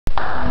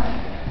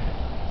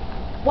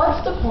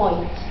What's the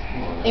point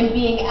in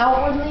being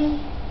outwardly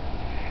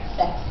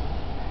sexy?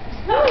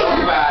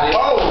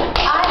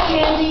 Eye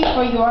candy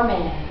for your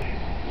man,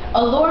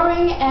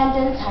 alluring and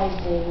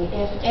enticing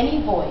if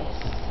any voice,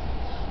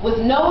 with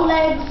no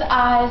legs,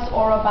 eyes,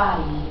 or a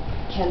body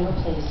can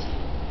replace you.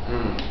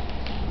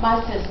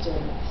 My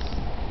sisters,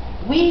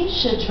 we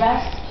should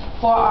dress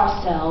for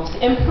ourselves,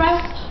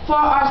 impress for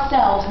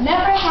ourselves,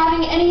 never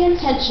having any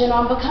intention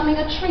on becoming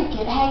a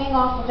trinket hanging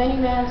off of any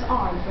man's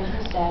arm for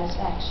his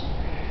satisfaction.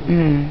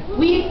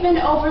 We've been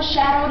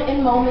overshadowed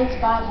in moments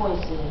by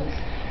voices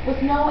with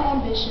no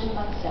ambition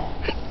but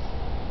sex,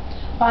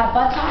 by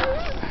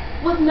buttocks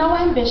with no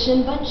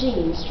ambition but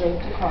jeans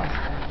draped across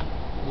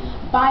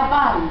them, by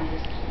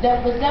bodies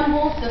that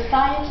resemble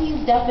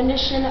society's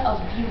definition of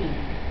beauty,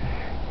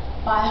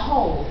 by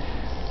holes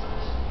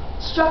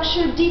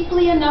structured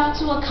deeply enough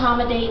to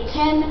accommodate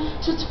 10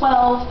 to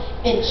 12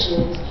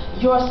 inches.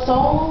 Your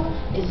soul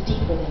is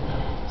deeper than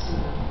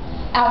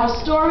that. Our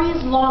story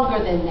is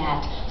longer than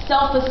that.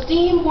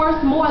 Self-esteem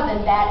worth more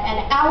than that,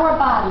 and our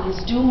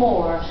bodies do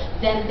more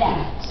than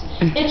that.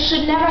 It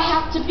should never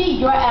have to be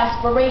your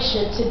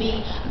aspiration to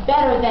be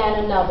better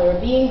than another.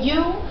 Being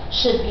you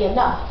should be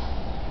enough.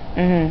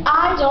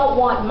 I don't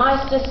want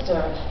my sister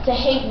to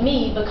hate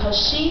me because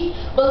she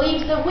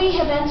believes that we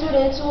have entered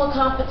into a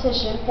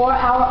competition for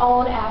our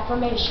own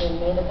affirmation.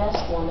 May the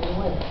best woman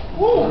win.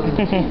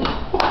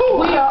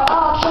 We are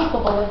all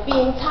capable of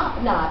being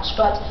top-notch,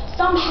 but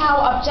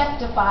somehow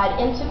objectified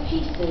into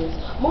pieces,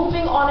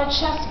 moving on a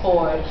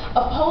chessboard,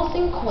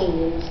 opposing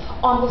queens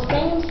on the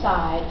same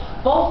side,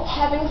 both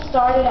having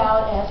started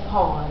out as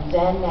pawns,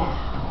 and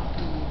now,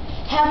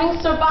 having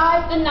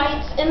survived the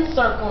knights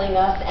encircling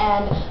us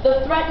and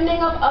the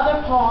threatening of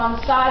other pawns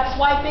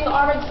sideswiping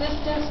our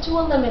existence to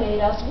eliminate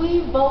us,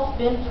 we've both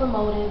been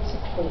promoted to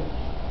queen.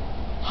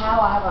 How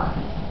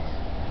ironic.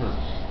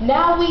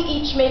 Now we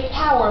each make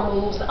power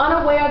moves,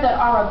 unaware that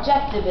our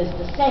objective is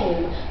the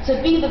same, to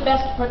be the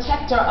best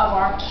protector of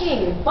our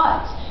king.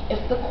 But if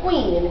the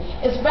queen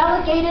is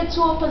relegated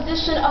to a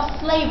position of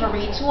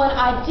slavery, to an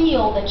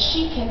ideal that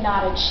she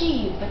cannot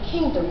achieve, the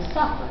kingdom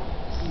suffers.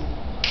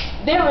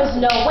 There is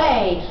no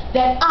way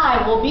that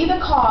I will be the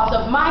cause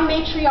of my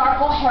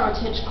matriarchal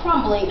heritage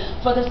crumbling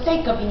for the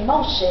sake of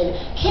emotion.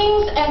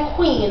 Kings and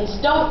queens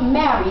don't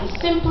marry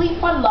simply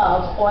for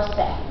love or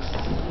sex.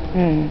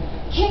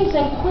 Kings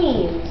and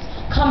queens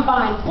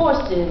combine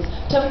forces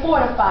to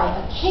fortify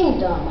a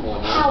kingdom.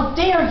 How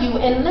dare you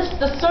enlist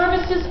the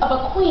services of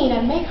a queen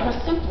and make her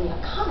simply a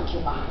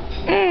concubine?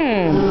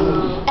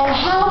 And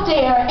how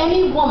dare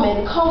any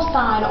woman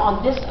co-sign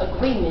on this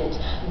agreement?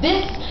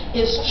 This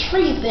is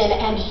treason,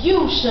 and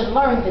you should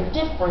learn the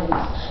difference.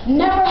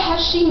 Never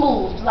has she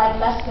moved like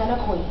less than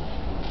a queen.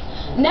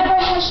 Never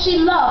has she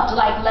loved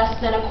like less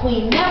than a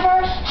queen.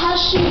 Never has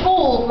she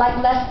ruled like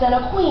less than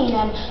a queen.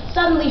 And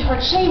suddenly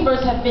her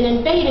chambers have been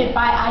invaded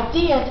by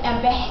ideas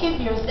and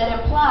behaviors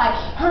that imply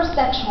her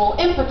sexual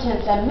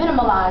impotence and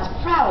minimalized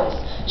prowess.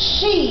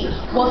 She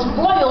was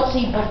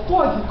royalty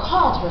before you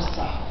called her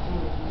so.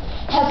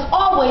 Has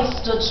always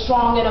stood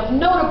strong and of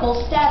notable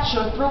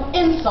stature through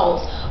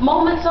insults,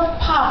 moments of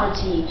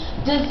poverty,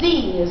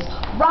 disease,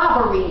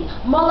 robbery,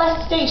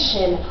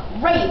 molestation,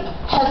 rape,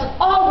 has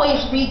always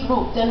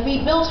regrouped and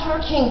rebuilt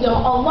her kingdom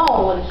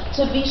alone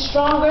to be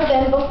stronger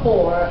than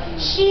before.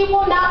 She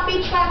will not be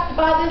trapped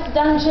by this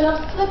dungeon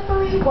of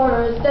slippery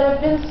words that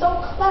have been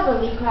so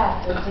cleverly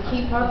crafted to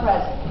keep her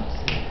present.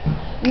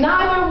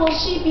 Neither will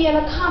she be an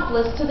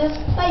accomplice to this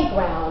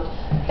playground,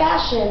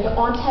 fashioned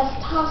on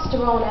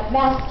testosterone and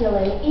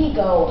masculine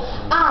ego.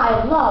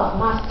 I love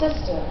my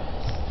sisters.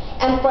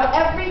 And for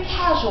every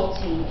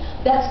casualty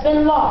that's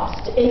been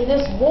lost in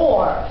this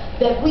war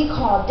that we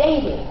call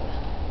dating,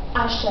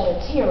 I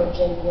shed a tear of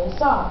genuine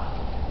sorrow.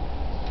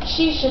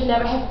 She should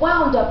never have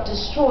wound up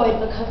destroyed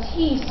because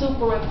he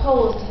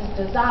superimposed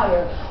his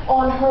desire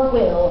on her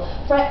will.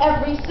 For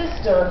every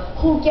sister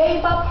who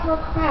gave up her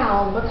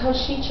crown because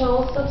she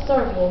chose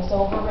subservience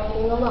over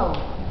reigning alone,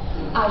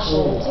 I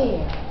shed a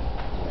tear.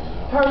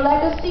 Her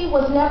legacy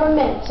was never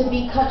meant to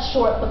be cut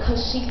short because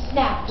she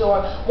snapped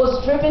or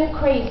was driven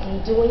crazy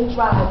doing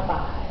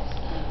drive-bys.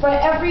 For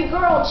every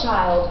girl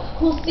child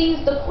who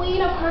sees the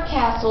queen of her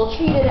castle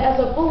treated as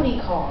a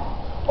booty call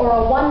or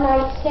a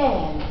one-night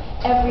stand,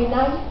 every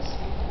night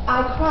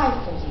I cry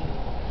for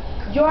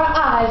you. Your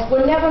eyes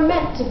were never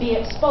meant to be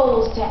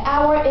exposed to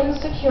our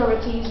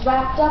insecurities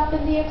wrapped up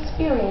in the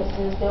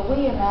experiences that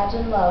we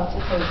imagine love to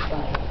taste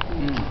like.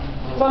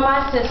 For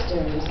my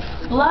sisters,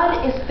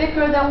 blood is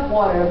thicker than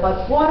water,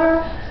 but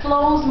water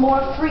flows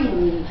more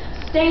freely,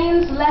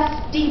 stains less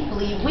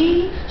deeply.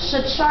 We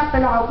should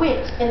sharpen our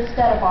wit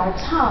instead of our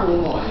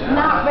tongue,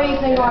 not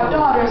raising our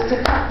daughters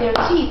to cut their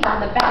teeth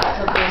on the backs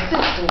of their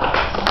sisters.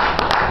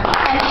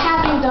 And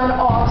having done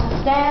all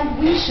to stand,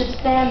 we should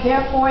stand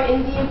therefore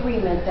in the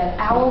agreement that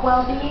our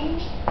well-being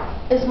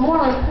is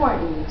more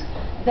important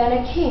than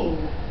a king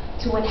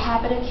to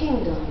inhabit a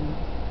kingdom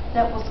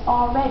that was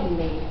already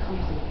made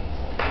complete.